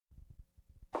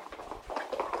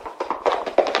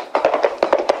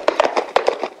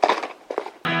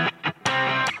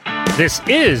This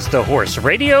is the Horse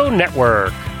Radio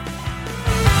Network.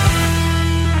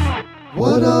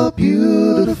 What a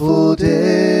beautiful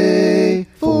day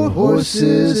for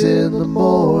horses in the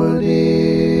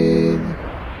morning.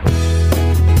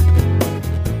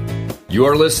 You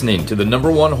are listening to the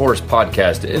number one horse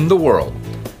podcast in the world.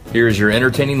 Here's your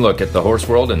entertaining look at the horse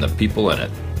world and the people in it.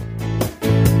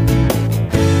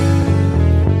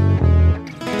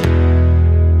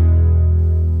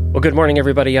 Well, good morning,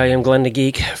 everybody. I am Glenn the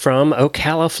Geek from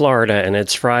Ocala, Florida, and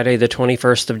it's Friday, the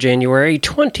 21st of January,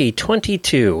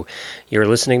 2022. You're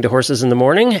listening to Horses in the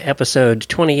Morning, episode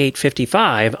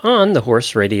 2855 on the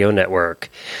Horse Radio Network.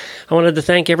 I wanted to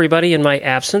thank everybody in my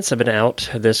absence. I've been out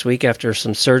this week after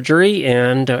some surgery,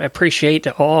 and I appreciate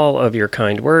all of your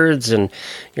kind words and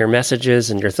your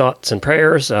messages and your thoughts and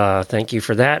prayers. Thank you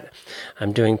for that.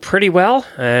 I'm doing pretty well,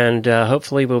 and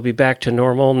hopefully we'll be back to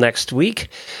normal next week.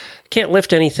 Can't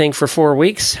lift anything for 4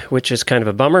 weeks, which is kind of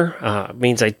a bummer. It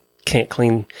means I can't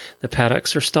clean the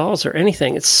paddocks or stalls or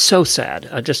anything. It's so sad.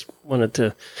 I just wanted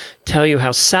to tell you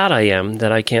how sad I am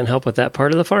that I can't help with that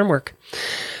part of the farm work.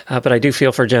 But I do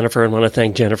feel for Jennifer and want to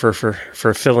thank Jennifer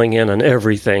for filling in on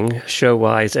everything,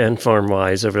 show-wise and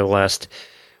farm-wise, over the last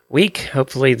week.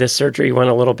 Hopefully this surgery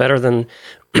went a little better than,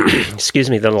 than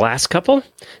the last couple.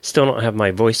 Still don't have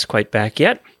my voice quite back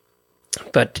yet.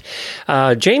 But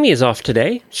Jamie is off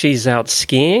today. She's out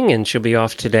skiing, and she'll be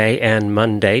off today and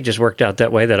Monday. Just worked out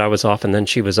that way that I was off and then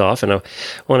she was off. And I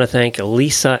want to thank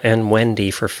Lisa and Wendy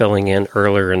for filling in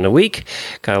earlier in the week.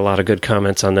 Got a lot of good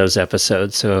comments on those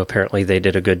episodes, so apparently they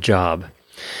did a good job.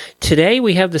 Today,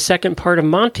 we have the second part of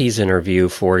Monty's interview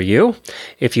for you.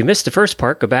 If you missed the first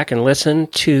part, go back and listen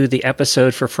to the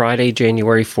episode for Friday,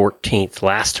 January 14th,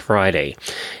 last Friday.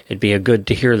 It'd be a good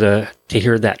to hear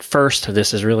that first.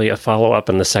 This is really a follow-up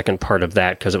on the second part of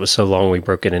that because it was so long we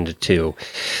broke it into two.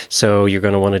 So you're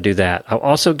going to want to do that. I'll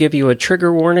also give you a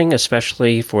trigger warning,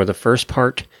 especially for the first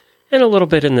part and a little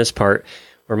bit in this part,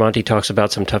 where Monty talks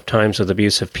about some tough times with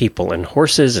abusive people and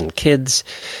horses and kids.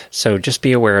 So just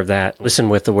be aware of that. Listen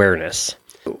with awareness.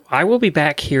 I will be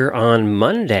back here on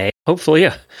Monday. Hopefully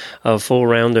a full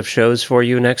round of shows for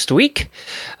you next week.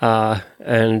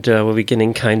 And we'll be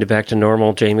getting kind of back to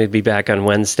normal. Jamie will be back on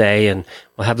Wednesday, and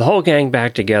we'll have the whole gang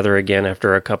back together again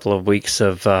after a couple of weeks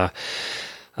of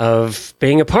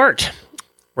being apart.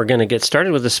 We're going to get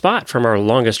started with a spot from our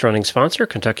longest running sponsor,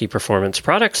 Kentucky Performance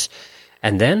Products.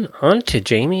 And then on to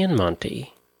Jamie and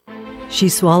Monty. She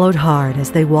swallowed hard as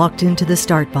they walked into the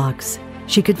start box.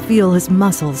 She could feel his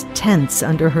muscles tense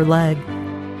under her leg.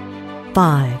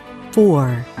 5,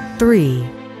 4, 3,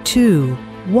 2,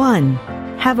 1.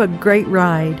 Have a great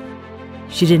ride.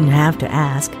 She didn't have to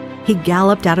ask. He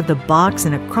galloped out of the box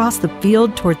and across the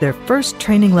field toward their first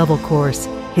training level course.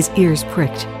 His ears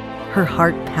pricked. Her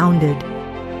heart pounded.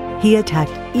 He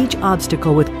attacked each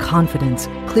obstacle with confidence,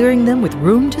 clearing them with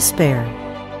room to spare.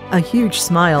 A huge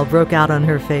smile broke out on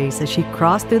her face as she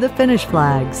crossed through the finish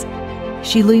flags.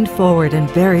 She leaned forward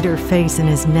and buried her face in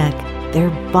his neck. Their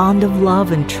bond of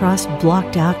love and trust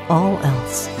blocked out all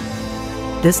else.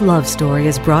 This love story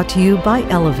is brought to you by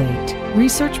Elevate.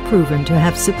 Research proven to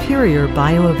have superior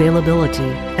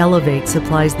bioavailability. Elevate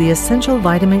supplies the essential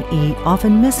vitamin E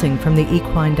often missing from the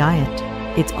equine diet.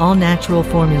 Its all-natural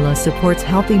formula supports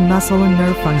healthy muscle and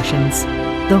nerve functions.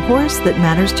 The horse that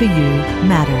matters to you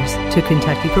matters to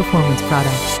Kentucky Performance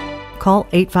Products. Call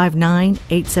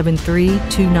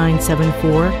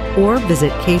 859-873-2974 or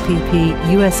visit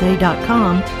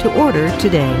kppusa.com to order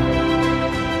today.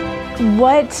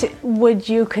 What would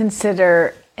you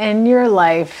consider in your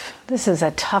life? This is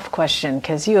a tough question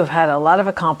because you have had a lot of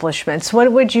accomplishments. What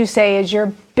would you say is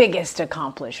your biggest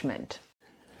accomplishment?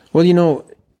 Well,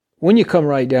 when you come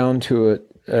right down to it,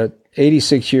 at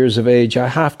 86 years of age, I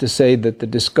have to say that the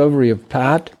discovery of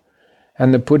Pat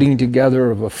and the putting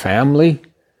together of a family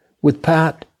with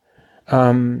Pat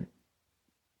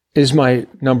is my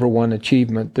number one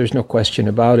achievement. There's no question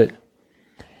about it.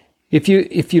 If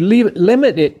you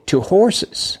limit it to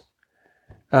horses,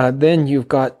 then you've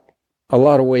got a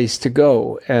lot of ways to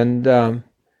go. And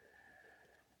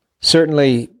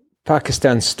certainly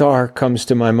Pakistan Star comes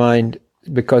to my mind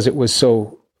because it was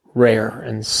so rare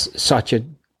and such a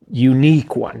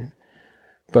unique one.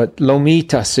 But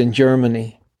Lomitas in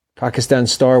Germany, Pakistan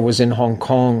Star was in Hong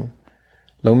Kong,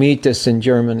 Lomitas in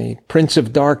Germany, Prince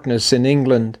of Darkness in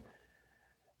England,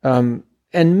 and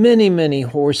many, many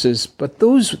horses. But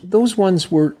those ones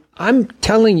were, I'm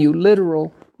telling you,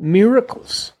 literal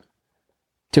miracles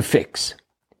to fix.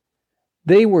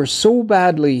 They were so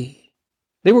badly,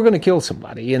 they were going to kill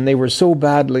somebody, and they were so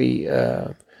badly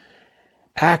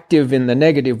active in the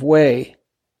negative way.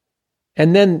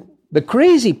 And then the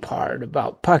crazy part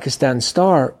about Pakistan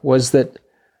Star was that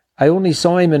I only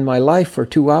saw him in my life for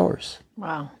 2 hours.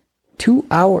 Wow. 2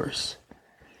 hours.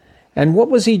 And what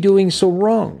was he doing so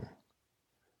wrong?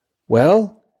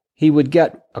 Well, he would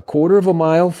get a quarter of a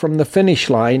mile from the finish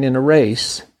line in a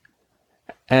race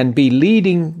and be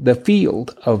leading the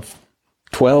field of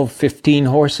 12, 15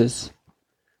 horses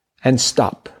and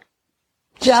stop.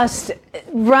 Just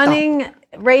running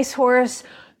racehorse,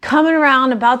 coming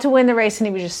around, about to win the race, and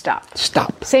he would just stop.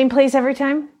 Stop. Same place every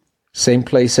time? Same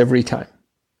place every time.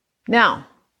 Now,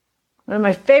 one of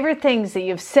my favorite things that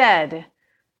you've said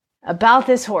about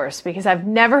this horse, because I've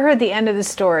never heard the end of the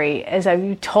story, is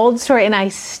you told the story, and I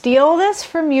steal this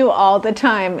from you all the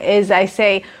time, is I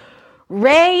say,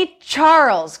 Ray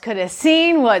Charles could have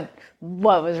seen what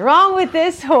was wrong with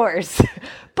this horse.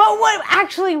 But what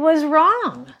actually was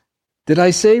wrong? Did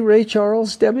I say Ray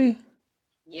Charles, Debbie?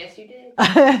 Yes, you did.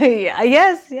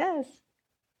 Yes.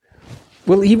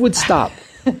 Well, he would stop.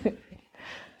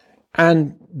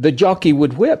 And the jockey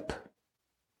would whip.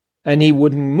 And he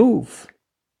wouldn't move.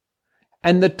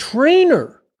 And the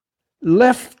trainer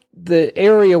left the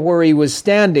area where he was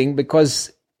standing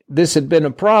because this had been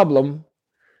a problem.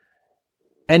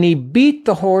 And he beat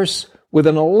the horse with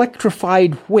an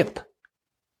electrified whip.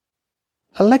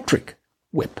 Electric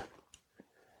whip.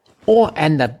 Oh,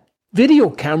 and the video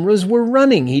cameras were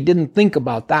running. He didn't think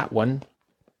about that one.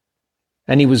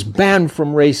 And he was banned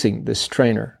from racing, this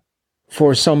trainer,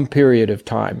 for some period of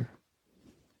time.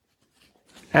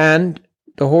 And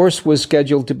the horse was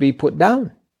scheduled to be put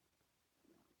down.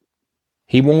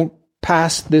 He won't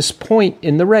pass this point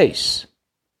in the race.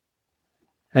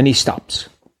 And he stops.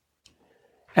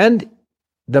 And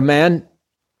the man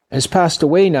has passed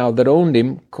away now that owned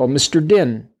him, called Mr.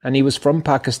 Din. And he was from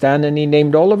Pakistan, and he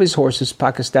named all of his horses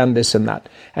Pakistan this and that.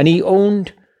 And he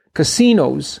owned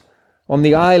casinos on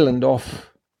the island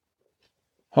off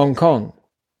Hong Kong.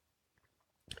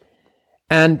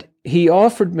 And he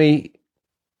offered me,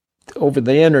 over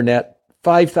the internet,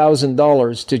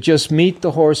 $5,000 to just meet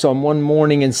the horse on one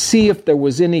morning and see if there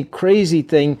was any crazy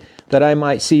thing that I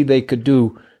might see they could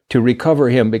do to recover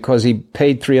him, because he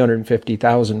paid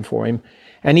 $350,000 for him.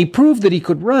 And he proved that he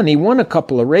could run. He won a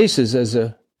couple of races as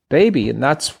a baby, and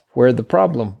that's where the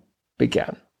problem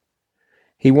began.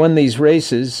 He won these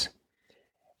races,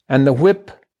 and the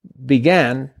whip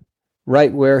began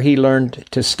right where he learned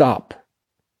to stop.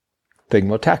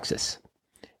 Thingmotaxis.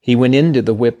 He went into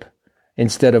the whip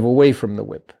instead of away from the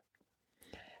whip.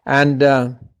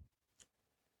 And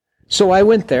so I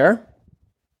went there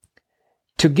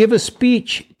to give a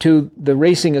speech to the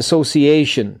Racing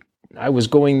Association. I was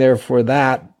going there for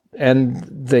that,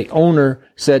 and the owner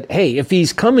said, hey, if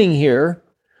he's coming here,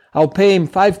 I'll pay him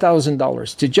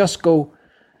 $5,000 to just go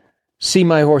see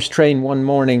my horse train one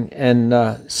morning and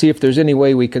see if there's any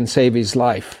way we can save his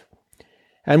life.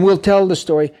 And we'll tell the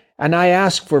story. And I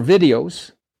asked for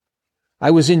videos.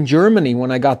 I was in Germany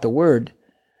when I got the word.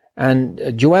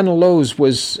 And Joanna Lowe's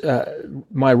was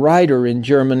my rider in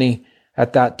Germany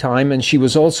at that time, and she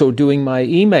was also doing my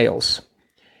emails.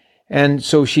 And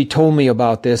so she told me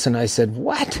about this, and I said,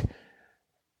 what?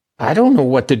 I don't know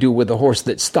what to do with a horse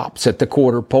that stops at the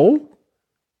quarter pole.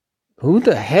 Who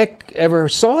the heck ever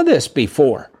saw this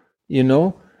before, you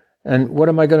know? And what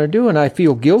am I going to do? And I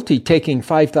feel guilty taking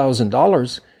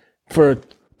 $5,000 for a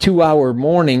 2-hour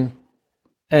morning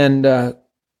and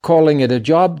calling it a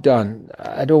job done.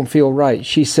 I don't feel right.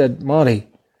 She said, Monty,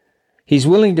 he's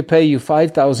willing to pay you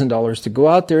 $5,000 to go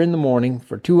out there in the morning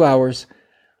for 2 hours,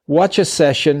 watch a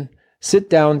session, sit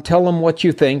down, tell him what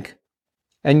you think,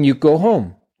 and you go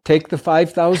home. Take the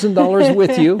 $5,000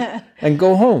 with you and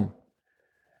go home.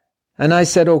 And I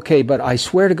said, okay, but I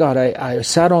swear to God, I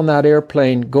sat on that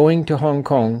airplane going to Hong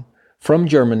Kong from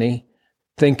Germany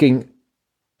thinking,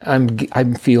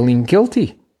 I'm feeling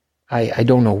guilty. I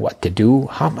don't know what to do.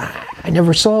 I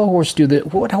never saw a horse do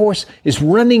that. What horse is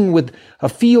running with a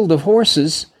field of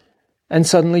horses and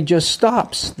suddenly just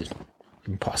stops?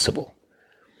 Impossible.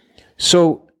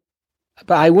 So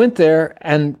I went there,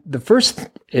 and the first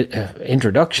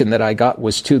introduction that I got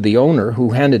was to the owner,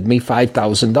 who handed me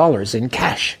 $5,000 in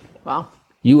cash. Wow.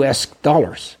 US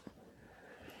dollars.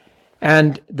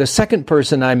 And the second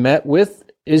person I met with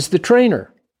is the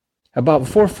trainer, about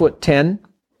 4'10",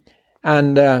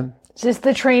 and is this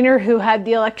the trainer who had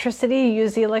the electricity,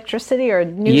 used the electricity, or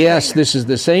new Yes, trainer? This is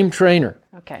the same trainer.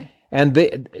 Okay. And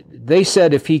they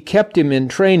said if he kept him in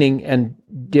training and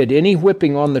did any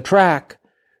whipping on the track,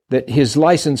 that his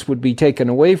license would be taken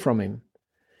away from him.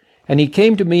 And he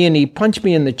came to me and he punched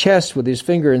me in the chest with his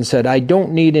finger and said, I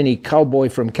don't need any cowboy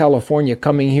from California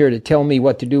coming here to tell me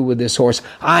what to do with this horse.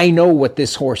 I know what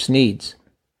this horse needs.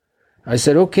 I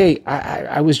said, okay,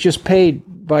 I was just paid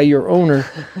by your owner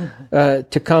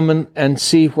to come and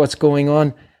see what's going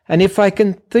on. And if I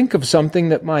can think of something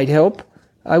that might help,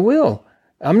 I will.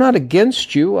 I'm not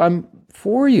against you. I'm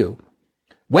for you.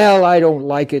 Well, I don't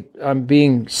like it. I'm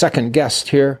being second guessed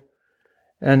here.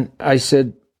 And I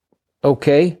said,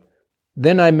 okay.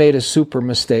 Then I made a super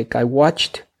mistake. I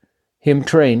watched him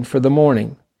train for the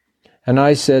morning. And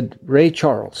I said, Ray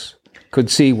Charles could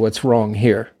see what's wrong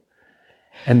here.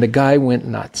 And the guy went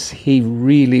nuts. He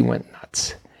really went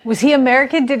nuts. Was he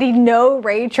American? Did he know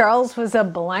Ray Charles was a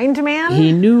blind man?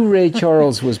 He knew Ray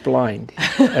Charles was blind.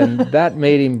 And that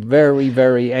made him very,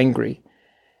 very angry.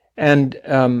 And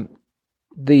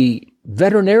the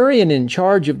veterinarian in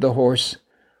charge of the horse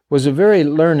was a very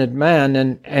learned man.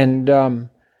 And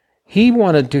he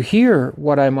wanted to hear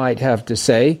what I might have to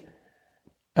say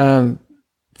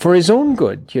for his own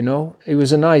good, you know. He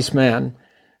was a nice man.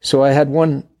 So I had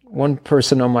one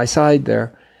person on my side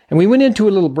there. And we went into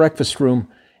a little breakfast room,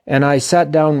 and I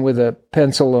sat down with a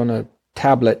pencil on a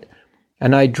tablet,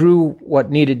 and I drew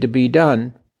what needed to be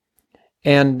done.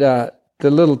 And the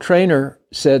little trainer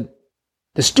said,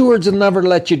 the stewards will never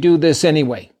let you do this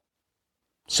anyway.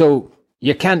 So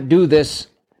you can't do this.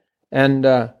 And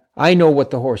I know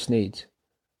what the horse needs.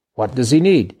 What does he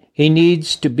need? He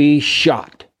needs to be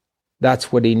shot.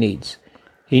 That's what he needs.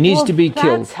 He needs to be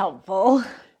killed. That's helpful.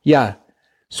 Yeah.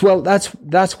 So, well,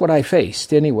 that's what I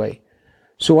faced anyway.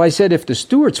 So I said, if the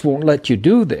stewards won't let you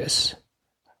do this,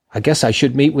 I guess I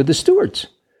should meet with the stewards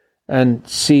and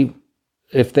see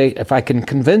if I can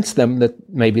convince them that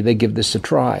maybe they give this a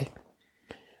try.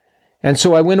 And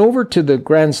so I went over to the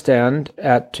grandstand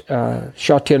at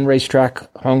Sha Tin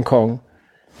Racetrack, Hong Kong,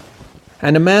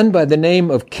 and a man by the name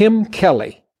of Kim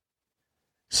Kelly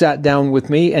sat down with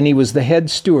me, and he was the head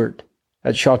steward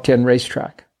at Sha Tin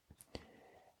Racetrack.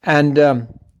 And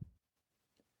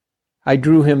I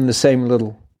drew him the same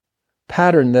little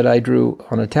pattern that I drew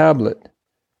on a tablet.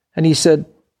 And he said,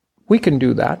 we can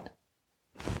do that.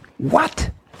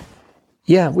 What?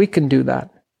 Yeah, we can do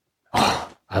that. Oh,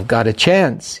 I've got a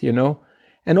chance, you know.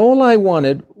 And all I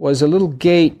wanted was a little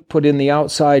gate put in the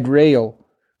outside rail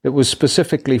that was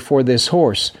specifically for this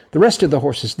horse. The rest of the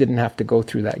horses didn't have to go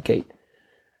through that gate.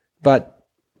 But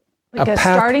like a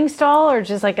starting stall, or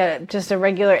just like a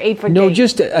regular 8-foot gate? No,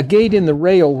 just a gate in the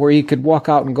rail where he could walk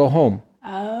out and go home.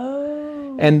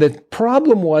 Oh. And the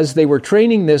problem was they were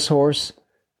training this horse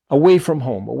away from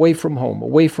home, away from home,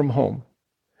 away from home.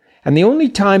 And the only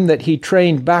time that he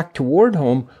trained back toward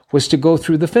home was to go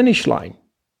through the finish line.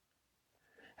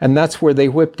 And that's where they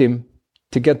whipped him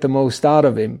to get the most out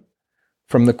of him.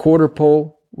 From the quarter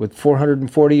pole with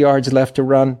 440 yards left to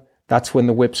run, that's when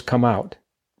the whips come out.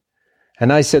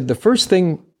 And I said, the first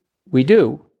thing we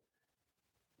do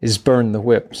is burn the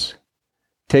whips.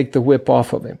 Take the whip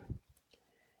off of him.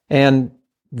 And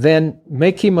then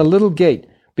make him a little gait,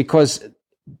 because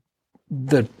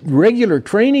the regular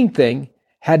training thing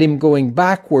had him going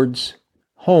backwards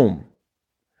home.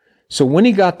 So when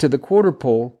he got to the quarter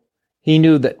pole, he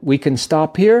knew that we can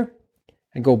stop here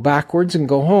and go backwards and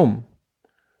go home.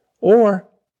 Or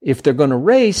if they're going to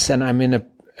race and I'm in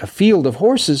a field of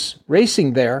horses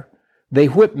racing there, they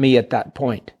whip me at that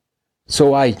point.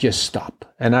 So I just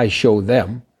stop and I show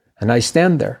them and I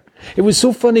stand there. It was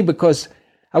so funny because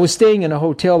I was staying in a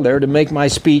hotel there to make my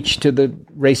speech to the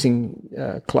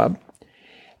racing club.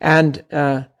 And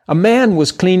a man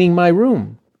was cleaning my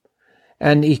room.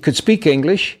 And he could speak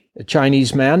English, a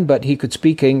Chinese man, but he could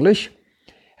speak English.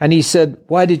 And he said,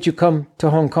 why did you come to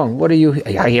Hong Kong? What are you...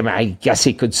 I guess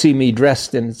he could see me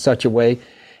dressed in such a way.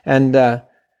 And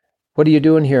what are you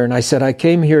doing here? And I said, I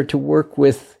came here to work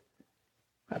with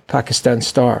Pakistan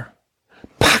Star.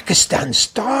 Pakistan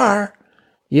Star?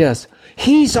 Yes.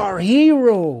 He's our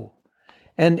hero.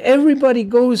 And everybody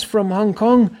goes from Hong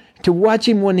Kong to watch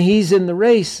him when he's in the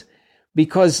race,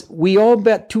 because we all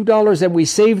bet $2 and we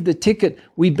saved the ticket.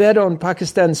 We bet on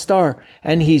Pakistan Star,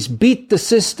 and he's beat the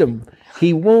system.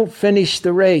 He won't finish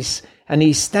the race, and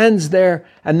he stands there,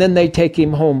 and then they take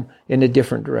him home in a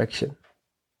different direction.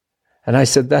 And I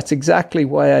said, that's exactly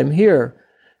why I'm here,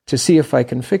 to see if I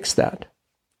can fix that.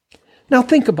 Now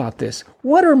think about this.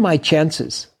 What are my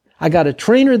chances? I got a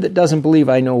trainer that doesn't believe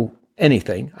I know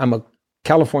anything. I'm a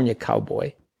California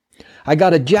cowboy. I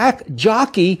got a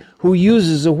jockey who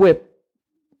uses a whip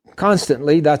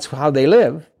constantly. That's how they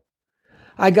live.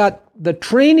 I got the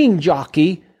training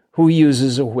jockey who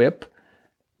uses a whip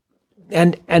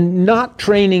and not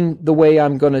training the way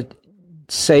I'm going to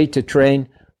say to train,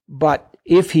 but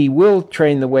if he will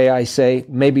train the way I say,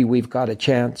 maybe we've got a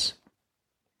chance.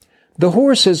 The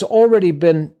horse has already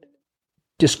been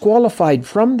disqualified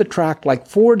from the track like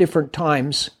 4 different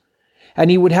times, And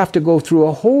he would have to go through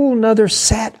a whole nother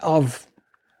set of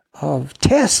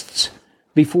tests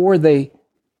before they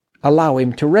allow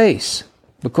him to race,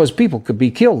 because people could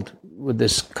be killed with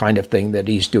this kind of thing that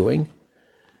he's doing.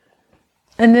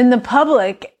 And then the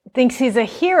public thinks he's a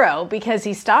hero because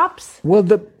he stops? Well,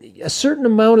 a certain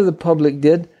amount of the public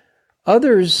did.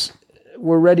 Others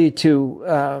were ready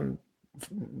to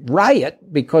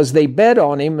riot because they bet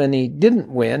on him and he didn't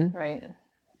win.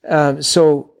 Right.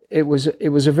 So it was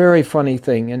a very funny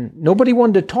thing, and nobody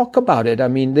wanted to talk about it. I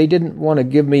mean, they didn't want to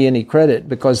give me any credit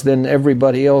because then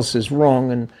everybody else is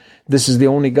wrong and this is the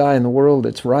only guy in the world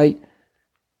that's right.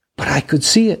 But I could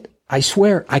see it. I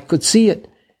swear, I could see it.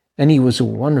 And he was a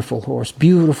wonderful horse,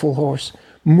 beautiful horse,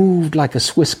 moved like a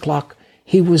Swiss clock.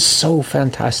 He was so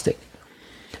fantastic.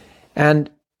 And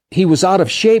he was out of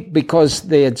shape because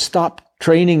they had stopped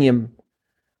training him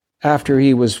after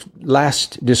he was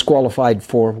last disqualified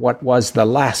for what was the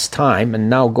last time and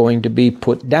now going to be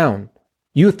put down,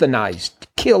 euthanized,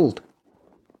 killed.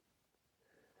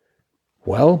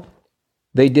 Well,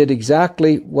 they did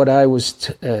exactly what I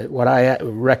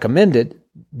recommended.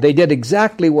 They did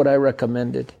exactly what I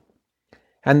recommended.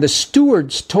 And the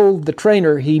stewards told the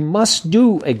trainer he must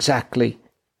do exactly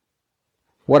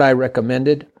what I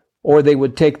recommended, or they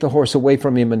would take the horse away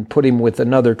from him and put him with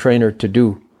another trainer to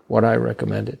do what I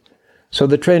recommended. So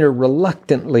the trainer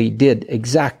reluctantly did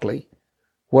exactly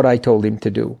what I told him to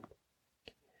do.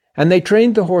 And they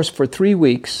trained the horse for 3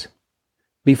 weeks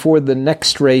before the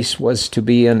next race was to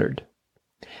be entered.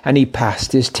 And he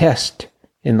passed his test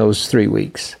in those 3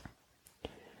 weeks.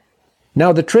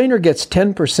 Now the trainer gets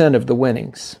 10% of the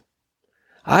winnings.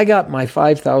 I got my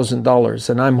 $5,000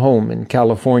 and I'm home in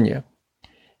California.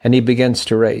 And he begins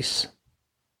to race.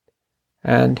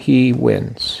 And he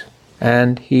wins.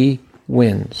 And he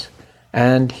wins.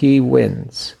 And he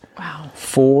wins. Wow.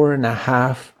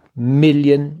 $4.5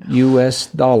 million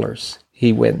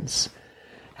he wins.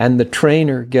 And the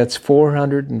trainer gets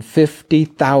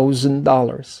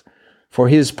 $450,000 for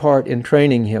his part in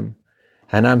training him.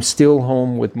 And I'm still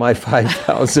home with my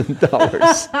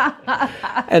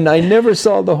 $5,000. And I never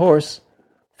saw the horse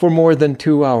for more than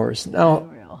 2 hours.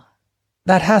 Now,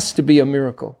 that has to be a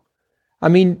miracle. I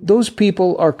mean, those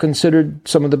people are considered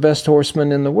some of the best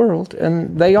horsemen in the world,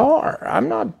 and they are. I'm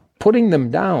not putting them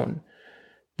down.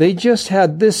 They just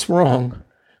had this wrong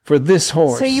for this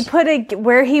horse. So you put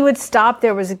where he would stop,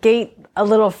 there was a gate a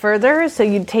little further, so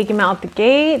you'd take him out the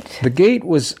gate? The gate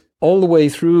was all the way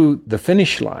through the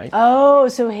finish line. Oh,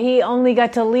 so he only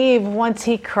got to leave once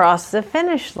he crossed the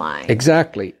finish line.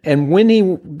 Exactly. And when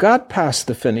he got past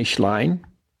the finish line,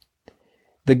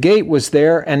 the gate was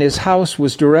there and his house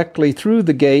was directly through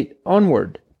the gate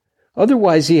onward.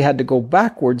 Otherwise, he had to go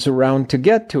backwards around to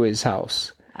get to his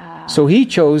house. So he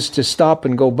chose to stop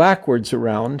and go backwards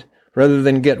around rather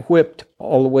than get whipped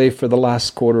all the way for the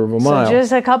last quarter of a mile. So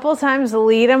just a couple times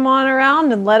lead him on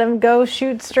around and let him go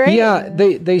shoot straight? Yeah,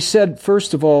 they said,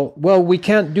 first of all, well, we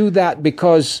can't do that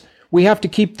because we have to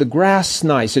keep the grass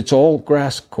nice. It's all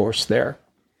grass course there.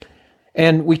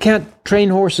 And we can't train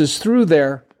horses through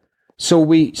there, so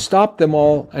we stop them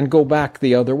all and go back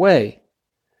the other way.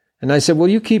 And I said, well,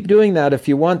 you keep doing that if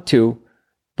you want to,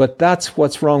 but that's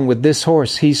what's wrong with this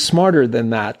horse. He's smarter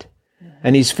than that.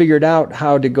 And he's figured out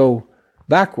how to go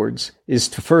backwards is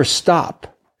to first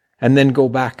stop and then go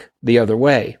back the other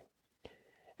way.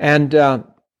 And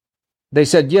they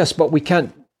said, yes, but we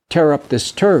can't tear up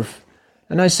this turf.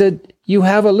 And I said, you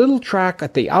have a little track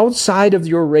at the outside of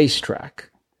your racetrack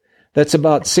that's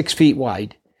about 6 feet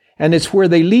wide. And it's where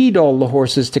they lead all the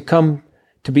horses to come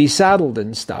to be saddled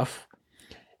and stuff.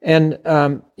 And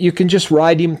you can just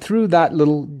ride him through that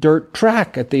little dirt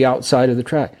track at the outside of the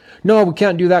track. No, we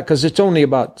can't do that because it's only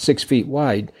about 6 feet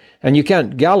wide. And you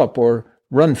can't gallop or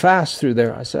run fast through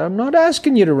there. I said, I'm not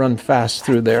asking you to run fast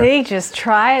through there. They just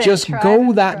try it. Just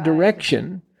go that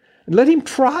direction. Let him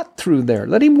trot through there.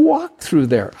 Let him walk through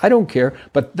there. I don't care.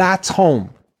 But that's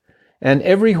home. And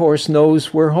every horse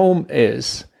knows where home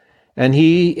is. And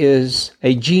he is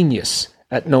a genius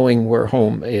at knowing where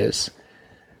home is.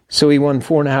 So he won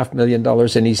 $4.5 million,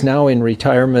 and he's now in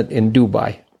retirement in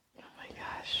Dubai. Oh my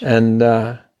gosh! And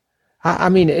I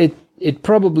mean, it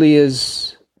probably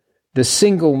is the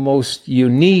single most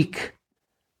unique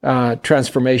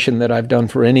transformation that I've done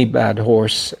for any bad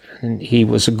horse. And he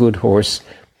was a good horse,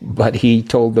 but he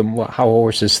told them how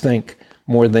horses think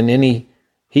more than any.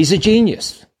 He's a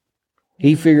genius.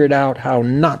 He figured out how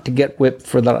not to get whipped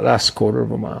for the last quarter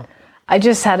of a mile. I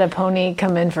just had a pony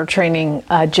come in for training,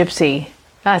 Gypsy.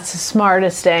 That's the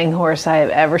smartest dang horse I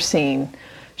have ever seen.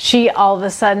 She all of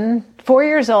a sudden, 4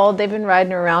 years old, they've been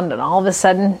riding her around, and all of a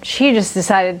sudden, she just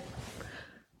decided,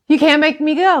 you can't make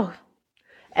me go.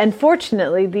 And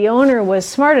fortunately, the owner was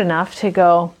smart enough to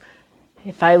go,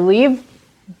 if I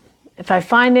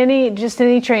find any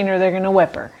trainer, they're going to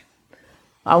whip her.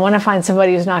 I want to find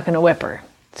somebody who's not going to whip her.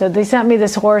 So they sent me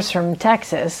this horse from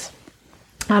Texas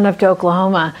on up to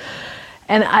Oklahoma.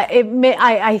 And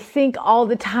I think all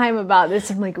the time about this.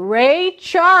 I'm like, Ray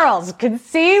Charles could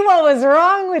see what was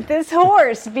wrong with this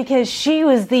horse because she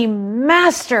was the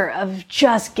master of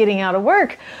just getting out of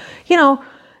work. You know,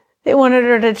 they wanted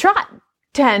her to trot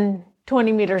 10,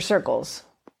 20-meter circles.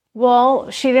 Well,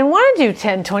 she didn't want to do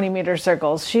 10, 20-meter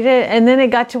circles. She did, and then it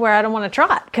got to where I don't want to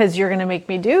trot because you're going to make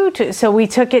me do. So we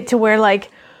took it to where,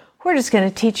 like, we're just going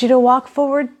to teach you to walk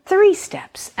forward 3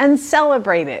 steps and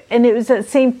celebrate it. And it was the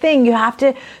same thing. You have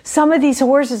to, some of these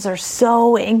horses are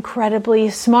so incredibly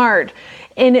smart.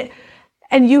 And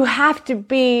you have to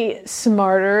be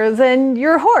smarter than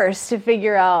your horse to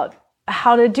figure out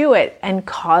how to do it and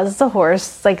cause the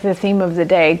horse, like the theme of the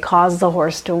day, cause the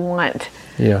horse to want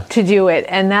to do it.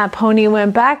 And that pony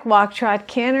went back, walk, trot,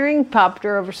 cantering, popped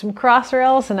her over some cross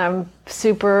rails, and I'm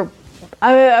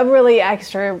really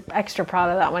extra proud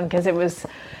of that one because it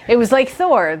was like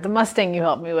Thor, the Mustang you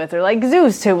helped me with, or like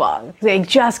Zeus, who they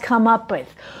just come up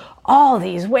with all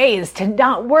these ways to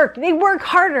not work. They work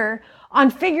harder on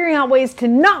figuring out ways to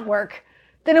not work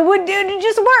than it would do to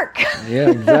just work. Yeah,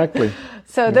 exactly.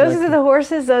 So those are the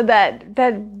horses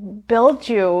that build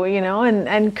you,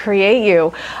 and create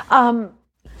you.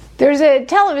 There's a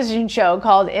television show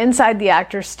called Inside the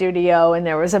Actor's Studio, and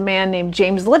there was a man named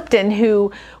James Lipton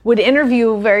who would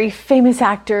interview very famous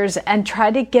actors and try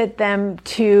to get them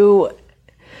to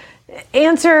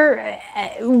answer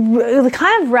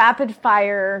kind of rapid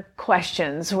fire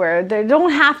questions where there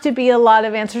don't have to be a lot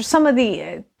of answers. Some of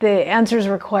the answers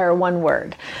require one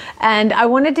word. And I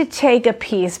wanted to take a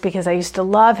piece, because I used to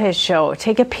love his show,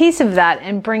 take a piece of that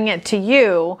and bring it to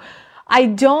you. I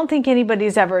don't think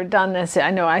anybody's ever done this.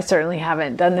 I know I certainly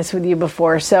haven't done this with you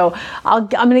before. So I'm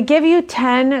going to give you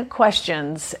 10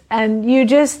 questions, and you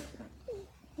just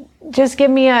give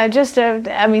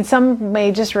me some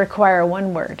may just require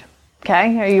one word.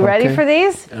 Okay, are you ready for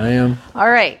these? I am. All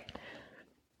right.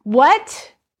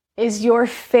 What is your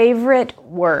favorite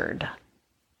word?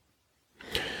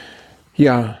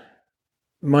 Yeah.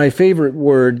 My favorite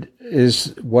word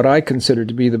is what I consider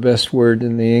to be the best word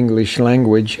in the English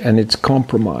language, and it's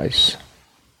compromise.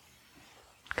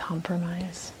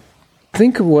 Compromise.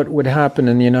 Think of what would happen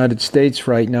in the United States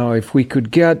right now if we could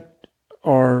get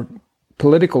our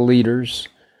political leaders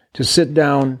to sit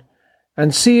down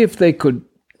and see if they could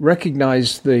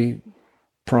recognize the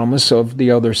promise of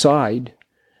the other side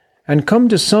and come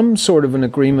to some sort of an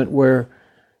agreement where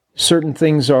certain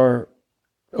things are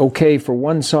okay for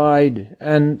one side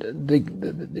and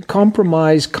the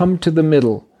compromise come to the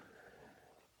middle.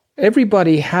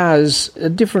 Everybody has a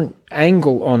different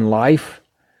angle on life,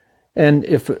 and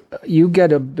if you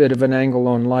get a bit of an angle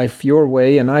on life your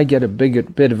way and I get a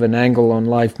bit of an angle on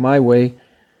life my way,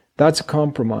 that's a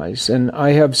compromise. And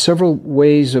I have several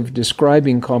ways of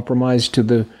describing compromise to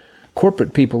the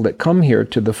corporate people that come here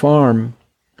to the farm,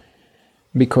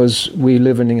 because we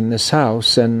live in this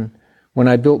house. And when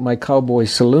I built my cowboy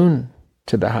saloon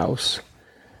to the house,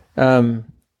 the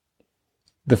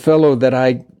fellow that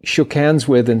I shook hands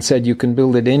with and said, you can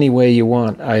build it any way you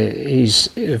want.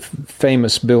 He's a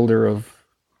famous builder of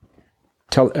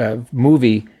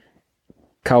movie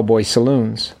cowboy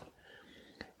saloons.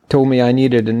 Told me I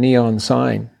needed a neon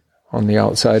sign on the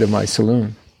outside of my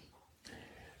saloon.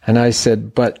 And I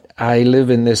said, but I live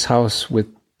in this house with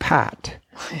Pat,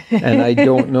 and I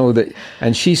don't know that.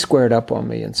 And she squared up on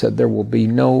me and said, there will be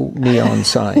no neon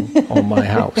sign on my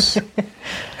house.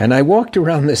 And I walked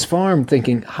around this farm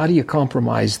thinking, how do you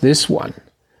compromise this one?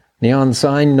 Neon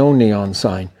sign, no neon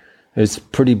sign. It's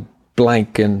pretty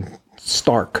blank and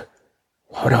stark.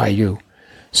 What do I do?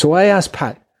 So I asked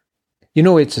Pat,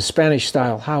 it's a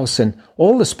Spanish-style house, and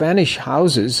all the Spanish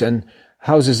houses and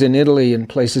houses in Italy and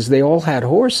places, they all had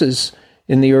horses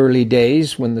in the early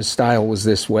days when the style was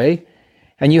this way.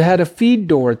 And you had a feed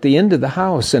door at the end of the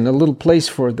house and a little place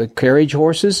for the carriage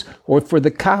horses or for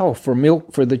the cow, for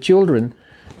milk for the children.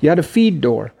 You had a feed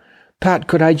door. Pat,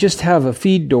 could I just have a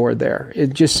feed door there?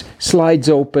 It just slides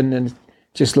open and it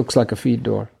just looks like a feed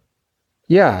door.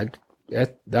 Yeah,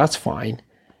 that's fine.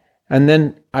 And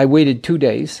then I waited 2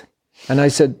 days. And I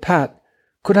said, Pat,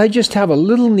 could I just have a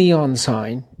little neon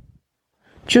sign,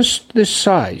 just this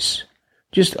size,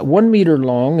 just 1 meter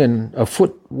long and a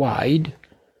foot wide,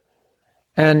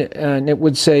 and it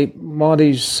would say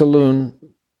Monty's Saloon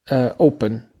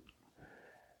open.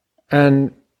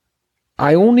 And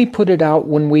I only put it out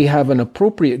when we have an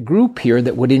appropriate group here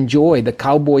that would enjoy the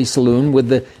cowboy saloon with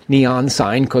the neon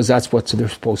sign, because that's what they're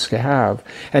supposed to have.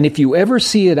 And if you ever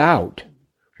see it out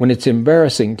when it's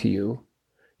embarrassing to you,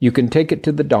 you can take it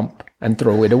to the dump and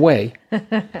throw it away.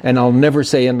 And I'll never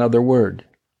say another word.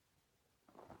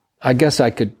 I guess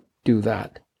I could do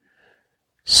that.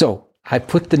 So I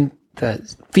put the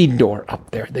feed door up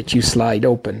there that you slide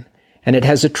open, and it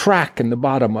has a track in the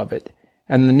bottom of it.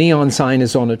 And the neon sign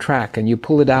is on a track, and you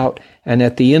pull it out, and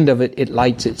at the end of it, it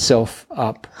lights itself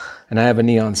up. And I have a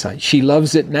neon sign. She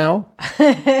loves it now,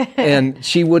 and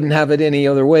she wouldn't have it any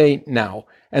other way now.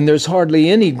 And there's hardly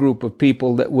any group of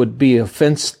people that would be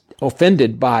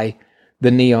offended by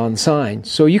the neon sign.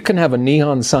 So you can have a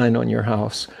neon sign on your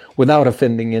house without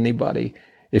offending anybody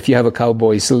if you have a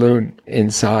cowboy saloon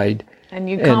inside. And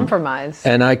you compromise.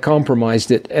 And I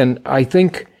compromised it. And I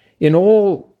think in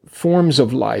all forms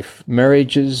of life,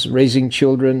 marriages, raising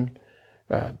children,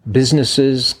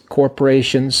 businesses,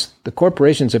 corporations. The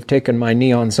corporations have taken my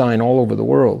neon sign all over the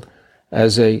world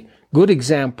as a good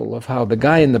example of how the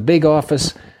guy in the big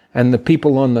office and the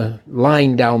people on the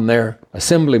line down there,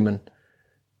 assemblymen,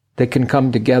 they can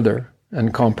come together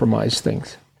and compromise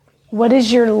things. What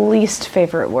is your least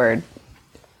favorite word?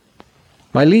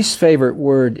 My least favorite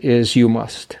word is "you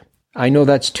must." I know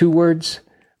that's 2 words,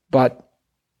 but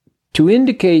to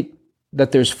indicate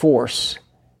that there's force,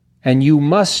 and you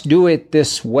must do it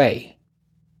this way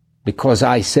because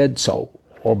I said so,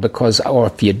 or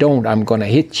if you don't, I'm going to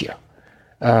hit you.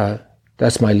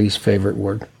 That's my least favorite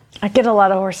word. I get a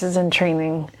lot of horses in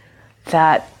training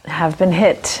that have been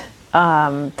hit.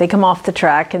 They come off the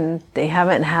track and they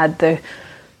haven't had the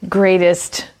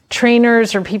greatest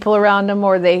trainers or people around them,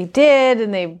 or they did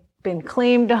and they've been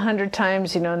claimed 100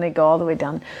 times, and they go all the way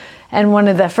down. And one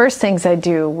of the first things I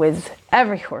do with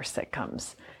every horse that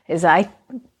comes is I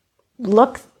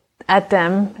look at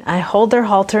them, I hold their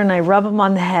halter and I rub them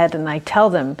on the head and I tell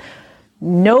them,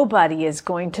 nobody is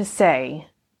going to say,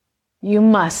 "You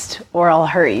must or I'll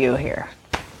hurt you" here.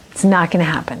 It's not going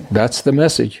to happen. That's the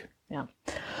message. Yeah.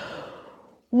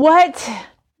 What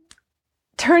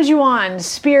turns you on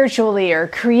spiritually or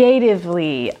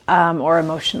creatively or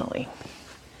emotionally?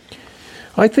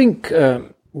 I think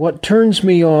what turns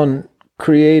me on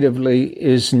creatively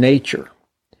is nature.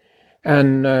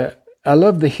 And I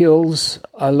love the hills,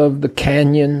 I love the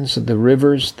canyons, the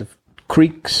rivers, the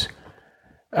creeks,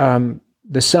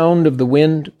 the sound of the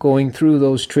wind going through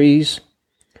those trees.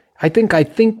 I think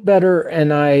better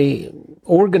and I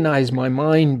organize my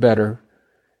mind better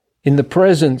in the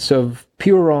presence of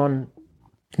pure-on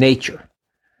nature.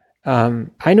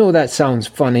 I know that sounds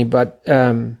funny, but...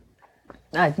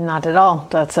 not at all.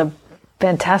 That's a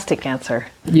fantastic answer.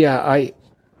 Yeah,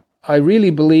 I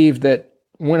really believe that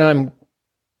when I'm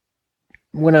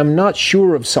not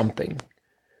sure of something,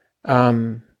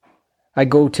 I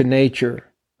go to nature.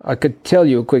 I could tell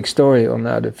you a quick story on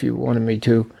that if you wanted me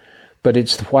to, but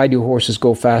it's why do horses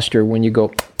go faster when you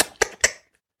go,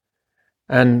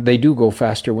 and they do go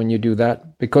faster when you do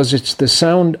that, because it's the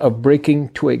sound of breaking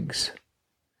twigs.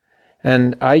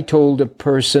 And I told a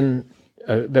person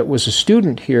that was a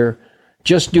student here,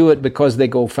 just do it because they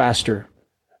go faster.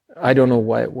 I don't know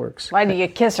why it works. Why do you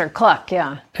kiss or cluck?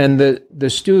 Yeah. And the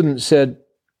student said,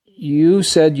 "You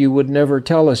said you would never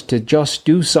tell us to just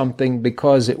do something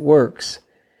because it works,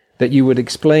 that you would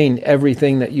explain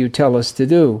everything that you tell us to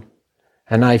do."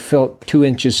 And I felt 2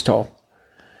 inches tall.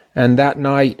 And that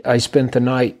night, I spent the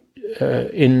night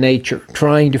in nature,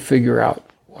 trying to figure out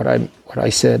what I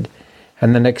said.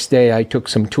 And the next day, I took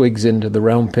some twigs into the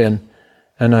round pen,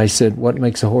 and I said, "What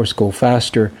makes a horse go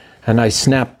faster?" And I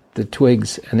snapped the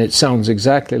twigs, and it sounds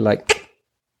exactly like...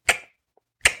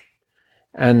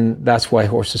 And that's why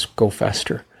horses go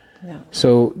faster. Yeah.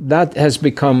 So that has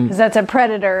become... Because that's a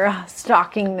predator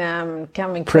stalking them,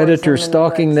 coming towards Predator them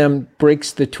stalking them,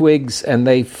 breaks the twigs, and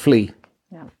they flee.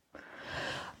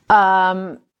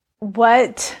 Yeah.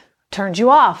 What turns you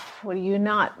off? What do you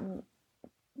not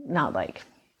like?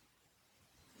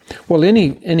 Well,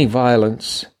 any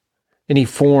violence, any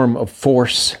form of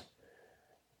force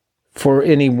for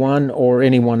anyone or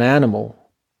any one animal.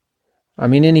 I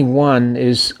mean, any one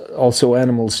is also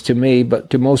animals to me, but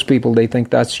to most people they think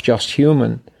that's just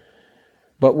human.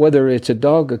 But whether it's a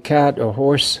dog, a cat, a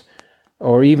horse,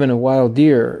 or even a wild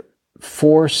deer,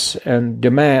 force and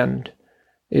demand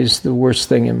is the worst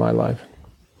thing in my life.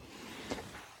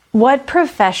 What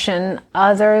profession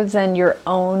other than your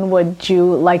own would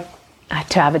you like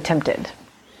to have attempted?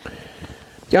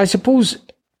 Yeah, I suppose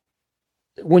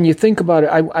when you think about it,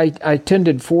 I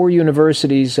attended 4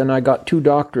 universities and I got 2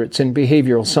 doctorates in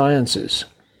behavioral sciences.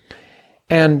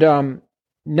 And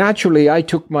naturally, I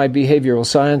took my behavioral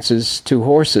sciences to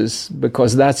horses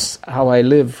because that's how I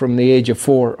lived from the age of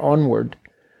 4 onward.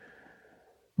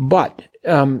 But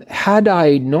had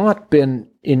I not been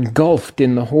engulfed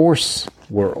in the horse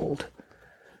world,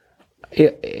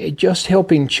 just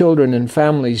helping children and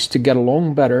families to get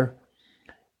along better,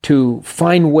 to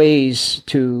find ways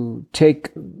to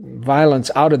take violence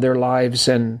out of their lives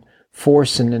and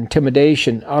force and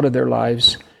intimidation out of their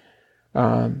lives,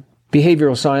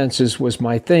 behavioral sciences was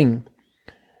my thing.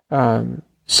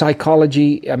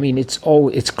 Psychology, I mean, it's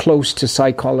close to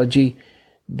psychology,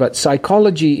 but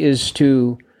psychology is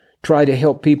to try to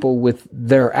help people with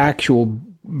their actual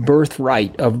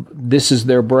birthright of this is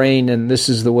their brain and this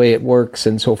is the way it works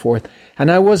and so forth.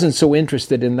 And I wasn't so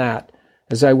interested in that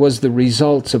as I was the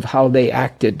results of how they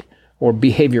acted, or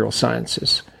behavioral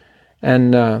sciences.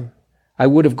 And I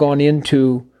would have gone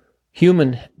into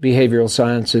human behavioral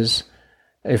sciences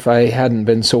if I hadn't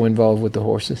been so involved with the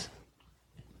horses.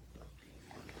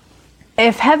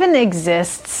 If heaven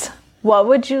exists, what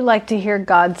would you like to hear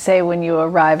God say when you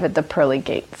arrive at the pearly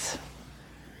gates?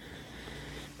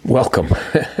 Welcome.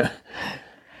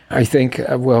 I think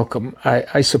welcome.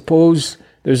 I suppose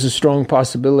there's a strong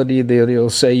possibility that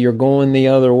he'll say, "You're going the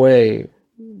other way,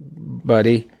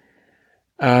 buddy."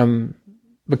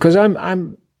 Because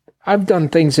I've done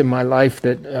things in my life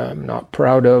that I'm not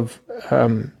proud of.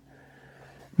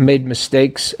 Made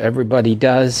mistakes. Everybody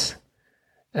does.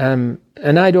 And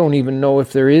I don't even know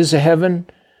if there is a heaven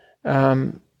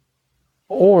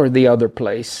or the other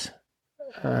place.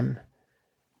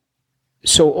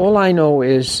 So all I know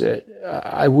is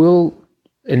I will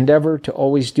endeavor to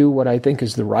always do what I think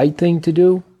is the right thing to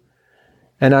do,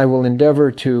 and I will endeavor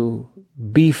to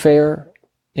be fair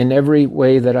in every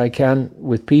way that I can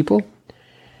with people.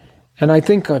 And I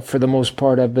think for the most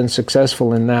part I've been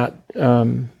successful in that,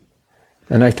 and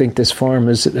I think this farm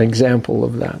is an example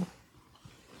of that.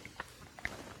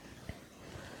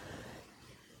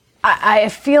 I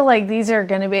feel like these are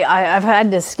going to be, I've had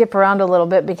to skip around a little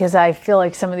bit because I feel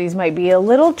like some of these might be a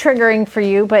little triggering for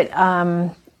you, but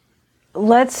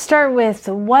let's start with,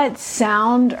 what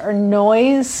sound or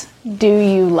noise do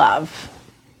you love?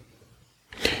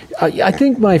 I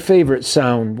think my favorite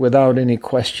sound, without any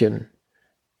question,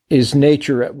 is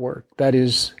nature at work. That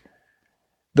is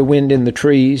the wind in the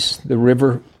trees, the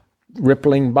river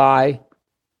rippling by.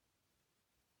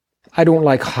 I don't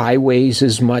like highways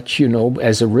as much,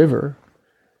 as a river.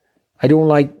 I don't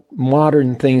like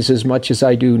modern things as much as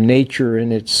I do nature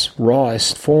in its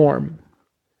rawest form.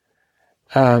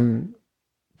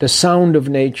 The sound of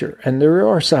nature, and there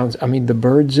are sounds. I mean, the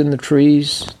birds in the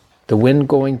trees, the wind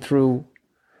going through,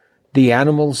 the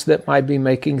animals that might be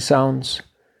making sounds,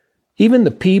 even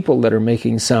the people that are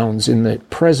making sounds in the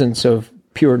presence of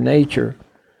pure nature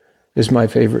is my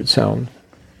favorite sound.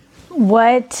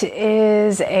 What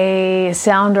is a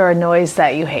sound or a noise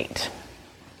that you hate?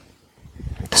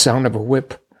 The sound of a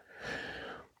whip.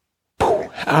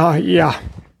 Yeah,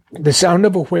 the sound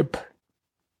of a whip,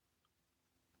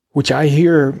 which I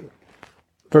hear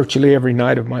virtually every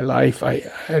night of my life. I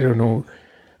don't know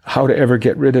how to ever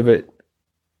get rid of it.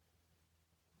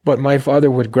 But my father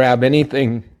would grab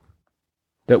anything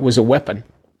that was a weapon.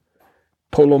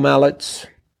 Polo mallets,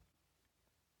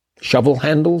 shovel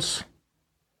handles,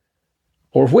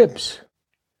 or whips,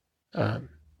 a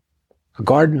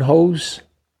garden hose.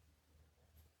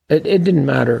 It didn't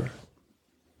matter.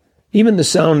 Even the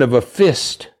sound of a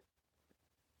fist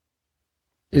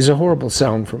is a horrible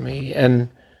sound for me. And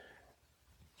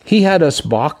he had us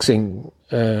boxing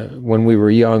when we were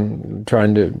young,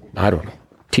 trying to,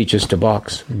 teach us to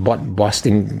box,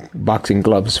 boxing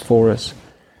gloves for us.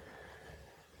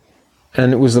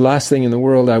 And it was the last thing in the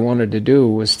world I wanted to do,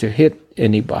 was to hit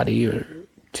anybody or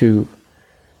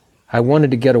I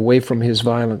wanted to get away from his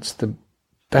violence the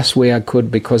best way I could,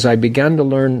 because I began to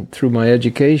learn through my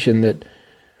education that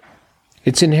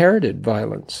it's inherited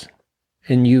violence.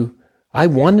 And I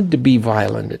wanted to be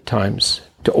violent at times,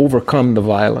 to overcome the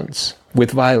violence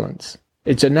with violence.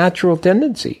 It's a natural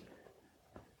tendency.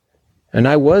 And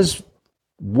I was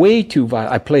way too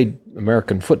violent. I played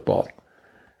American football.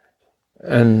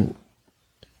 And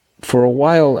for a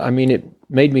while, it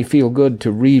made me feel good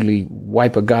to really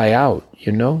wipe a guy out,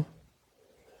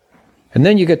 And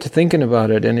then you get to thinking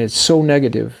about it, and it's so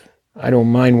negative. I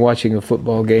don't mind watching a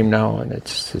football game now, and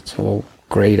it's all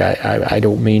great. I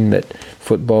don't mean that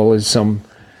football is some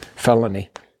felony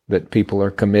that people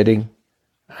are committing.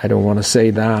 I don't want to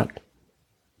say that.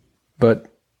 But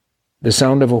the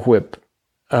sound of a whip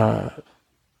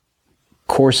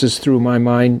courses through my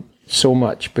mind so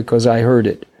much because I heard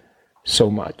it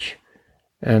so much.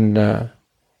 And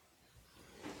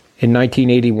In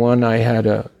 1981, I had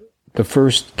the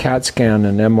first CAT scan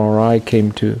and MRI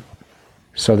came to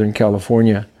Southern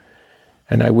California.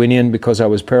 And I went in because I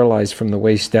was paralyzed from the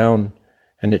waist down.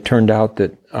 And it turned out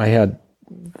that I had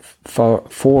 4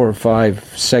 or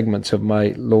 5 segments of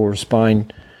my lower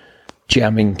spine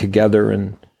jamming together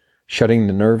and shutting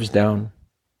the nerves down.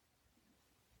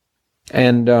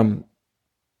 And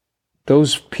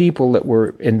those people that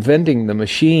were inventing the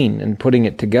machine and putting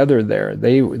it together there,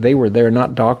 they were there,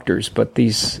 not doctors, but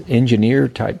these engineer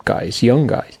type guys, young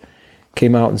guys,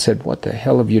 came out and said, "What the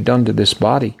hell have you done to this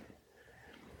body?"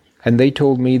 And they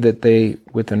told me that they,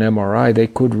 with an MRI, they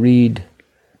could read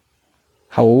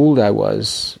how old I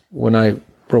was when I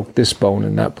broke this bone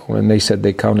and that bone. And they said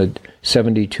they counted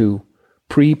 72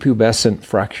 prepubescent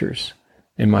fractures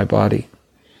in my body.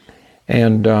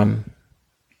 And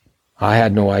I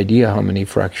had no idea how many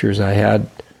fractures I had.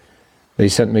 They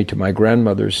sent me to my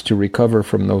grandmother's to recover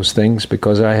from those things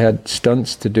because I had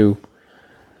stunts to do.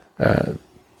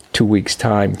 2 weeks'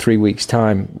 time, 3 weeks'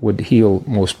 time would heal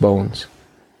most bones.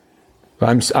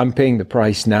 I'm paying the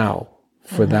price now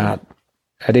for that.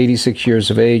 At 86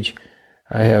 years of age,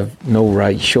 I have no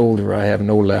right shoulder. I have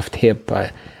no left hip.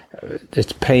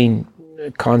 It's pain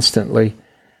constantly.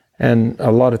 And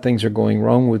a lot of things are going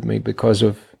wrong with me because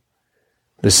of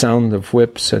the sound of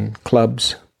whips and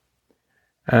clubs.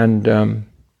 And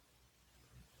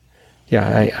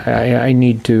I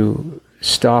need to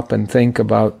stop and think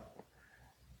about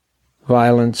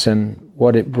violence and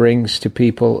what it brings to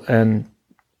people. And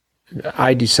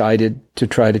I decided to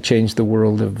try to change the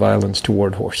world of violence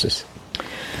toward horses.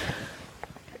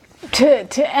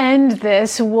 To end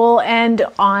this, we'll end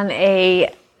on a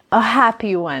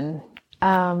happy one.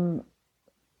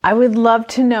 I would love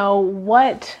to know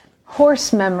what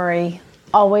horse memory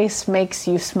always makes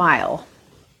you smile.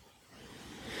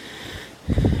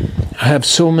 I have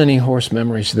so many horse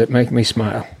memories that make me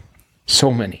smile.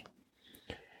 So many.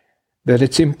 That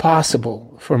it's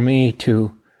impossible for me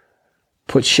to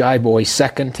put Shy Boy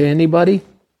second to anybody.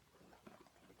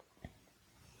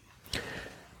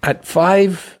 At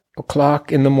 5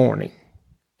 o'clock in the morning,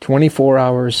 24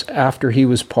 hours after he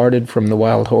was parted from the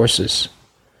wild horses,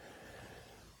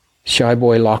 Shy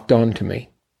Boy locked on to me.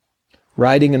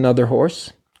 Riding another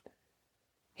horse,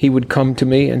 he would come to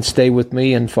me and stay with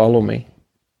me and follow me.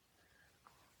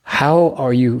 How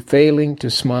are you failing to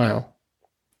smile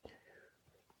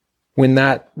when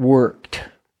that worked?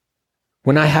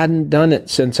 When I hadn't done it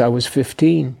since I was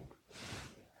 15.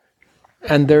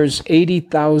 And there's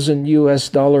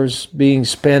 $80,000 being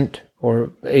spent,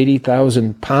 or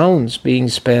 80,000 pounds being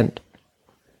spent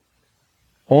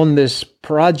on this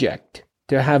project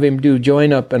to have him do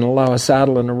join up and allow a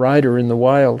saddle and a rider in the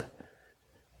wild.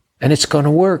 And it's going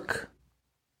to work.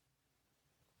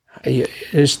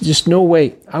 There's just no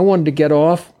way. I wanted to get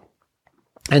off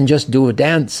and just do a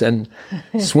dance and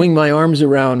swing my arms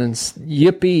around and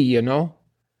yippee, you know.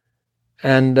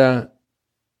 And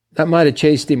that might have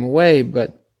chased him away,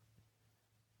 but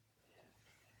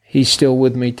he's still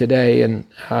with me today, and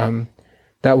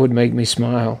that would make me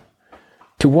smile.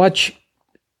 To watch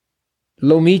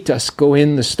Lomitas go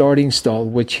in the starting stall,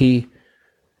 which he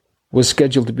was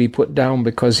scheduled to be put down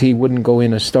because he wouldn't go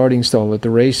in a starting stall at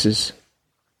the races,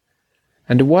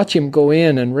 and to watch him go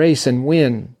in and race and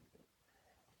win,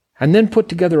 and then put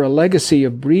together a legacy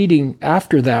of breeding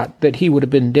after that he would have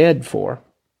been dead for,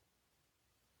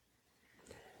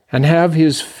 and have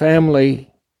his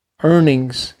family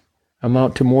earnings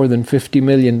amount to more than $50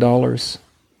 million.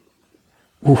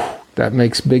 Ooh, that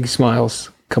makes big smiles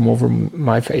come over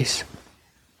my face.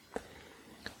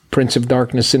 Prince of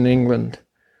Darkness in England,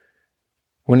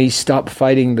 when he stopped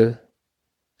fighting the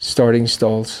starting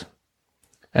stalls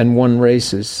and won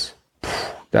races,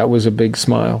 that was a big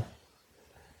smile.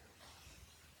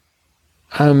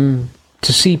 To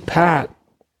see Pat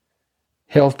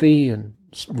healthy and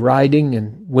riding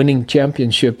and winning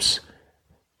championships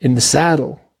in the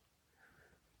saddle.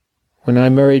 When I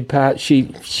married Pat,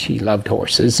 she loved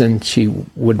horses and she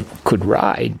could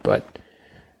ride, but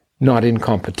not in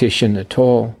competition at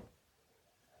all.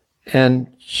 And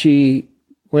she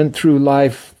went through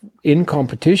life in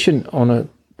competition on a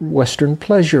Western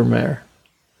pleasure mare.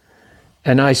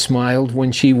 And I smiled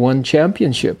when she won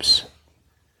championships.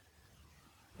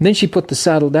 And then she put the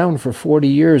saddle down for 40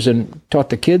 years and taught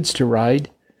the kids to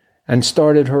ride and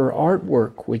started her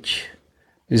artwork, which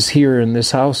is here in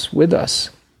this house with us.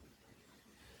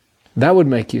 That would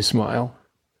make you smile.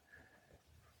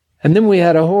 And then we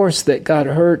had a horse that got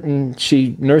hurt and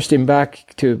she nursed him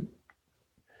back to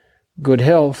good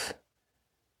health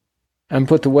and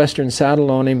put the Western saddle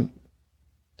on him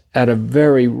at a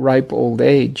very ripe old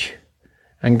age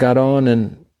and got on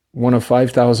and won a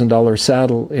 $5,000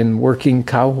 saddle in working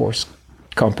cow horse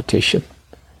competition.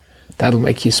 That'll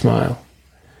make you smile.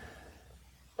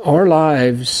 Our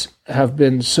lives have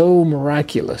been so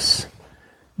miraculous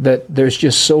that there's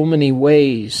just so many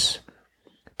ways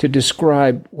to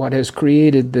describe what has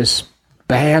created this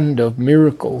band of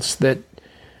miracles that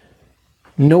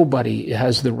nobody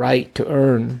has the right to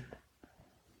earn.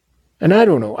 And I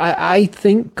don't know, I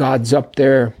think God's up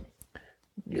there,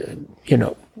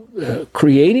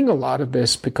 creating a lot of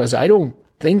this, because I don't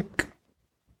think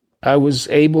I was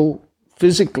able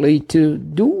physically to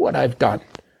do what I've done.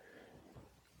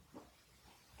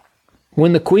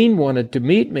 When the Queen wanted to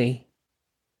meet me,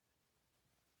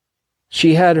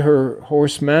 she had her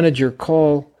horse manager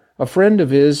call a friend of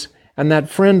his, and that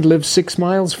friend lived 6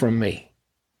 miles from me.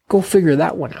 Go figure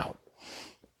that one out.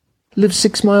 Lived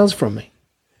 6 miles from me.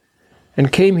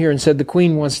 And came here and said, the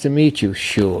Queen wants to meet you.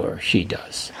 Sure, she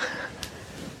does.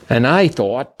 And I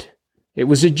thought it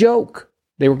was a joke.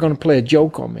 They were going to play a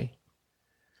joke on me.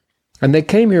 And they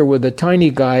came here with a tiny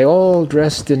guy all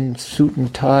dressed in suit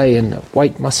and tie and a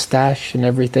white mustache and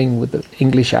everything with an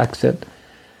English accent.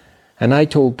 And I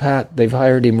told Pat they've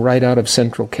hired him right out of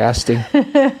Central Casting.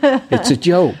 It's a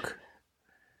joke.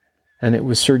 And it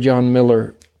was Sir John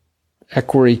Miller,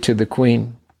 equerry to the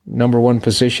Queen, #1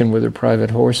 position with her private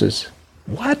horses.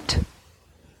 What?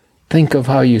 Think of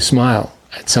how you smile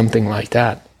at something like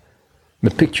that. The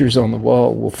pictures on the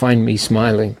wall will find me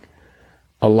smiling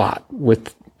a lot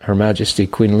with Her Majesty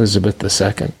Queen Elizabeth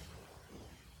II.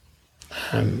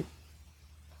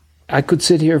 I could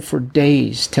sit here for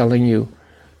days telling you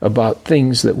about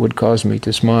things that would cause me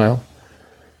to smile,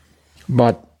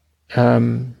 but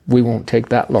we won't take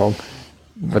that long.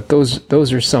 But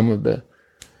those are some of the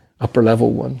upper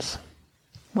level ones.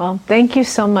 Well, thank you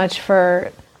so much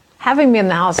for having me in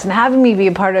the house and having me be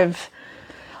a part of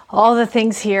all the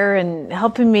things here and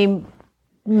helping me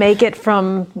make it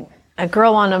from a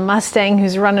girl on a Mustang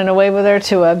who's running away with her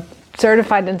to a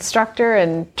certified instructor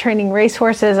and training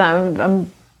racehorses. I'm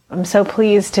so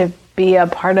pleased to be a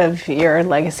part of your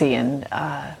legacy, and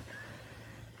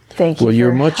thank you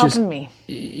for helping me.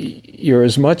 You're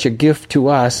as much a gift to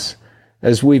us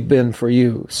as we've been for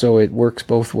you, so it works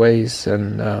both ways.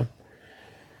 And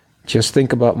just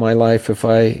think about my life,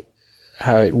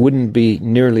 how it wouldn't be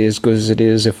nearly as good as it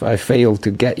is if I failed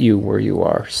to get you where you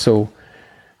are. So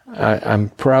I'm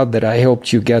proud that I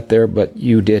helped you get there, but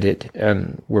you did it,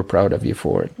 and we're proud of you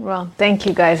for it. Well, thank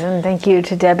you guys, and thank you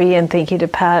to Debbie, and thank you to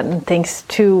Pat, and thanks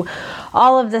to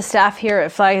all of the staff here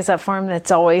at Flag Is Up Farm.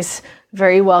 That's always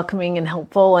very welcoming and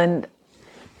helpful, and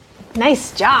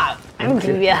nice job. I'm going to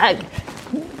give you a hug.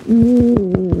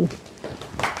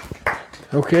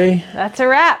 Okay. That's a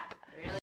wrap.